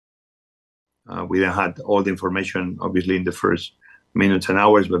We didn't have all the information, obviously, in the first minutes and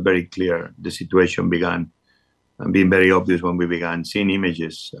hours, but very clear. The situation began being very obvious when we began seeing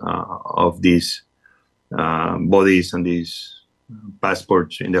images of these bodies and these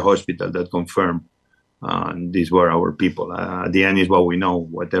passports in the hospital that confirm these were our people. At the end is what we know,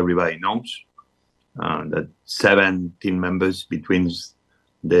 what everybody knows, that 7 team members between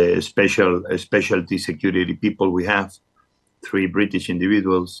the specialty security people we have, 3 British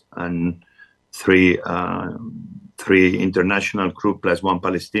individuals and 3 international crew plus 1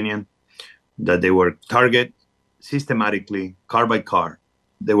 Palestinian, that they were targeted systematically, car by car.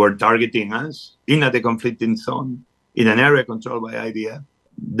 They were targeting us in the conflicting zone, in an area controlled by IDF.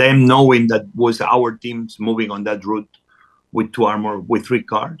 Them knowing that was our teams moving on that route with 2 armor, with 3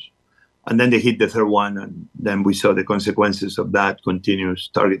 cars. And then they hit the 3rd one, and then we saw the consequences of that continuous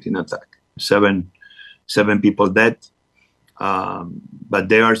targeting attack. 7 people dead, but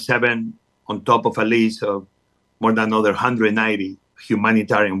there are 7 on top of a list of more than another 190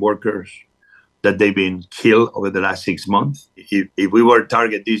 humanitarian workers that they've been killed over the last 6 months. If we were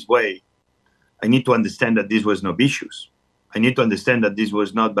targeted this way, I need to understand that this was not vicious. I need to understand that this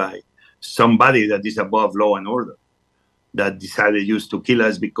was not by somebody that is above law and order, that decided just to kill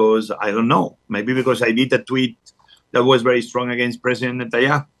us because, I don't know, maybe because I did a tweet that was very strong against President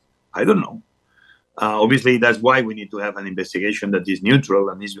Netanyahu. I don't know. Obviously, that's why we need to have an investigation that is neutral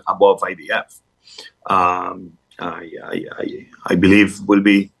and is above IDF. I believe will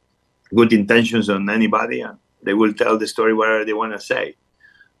be good intentions on anybody, and they will tell the story whatever they want to say.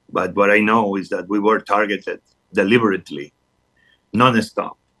 But what I know is that we were targeted deliberately,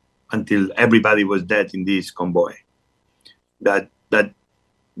 non-stop, until everybody was dead in this convoy. That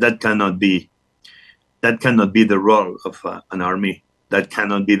cannot be the role of an army. That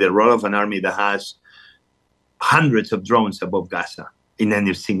cannot be the role of an army that has hundreds of drones above Gaza in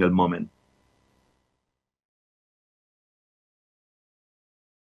any single moment.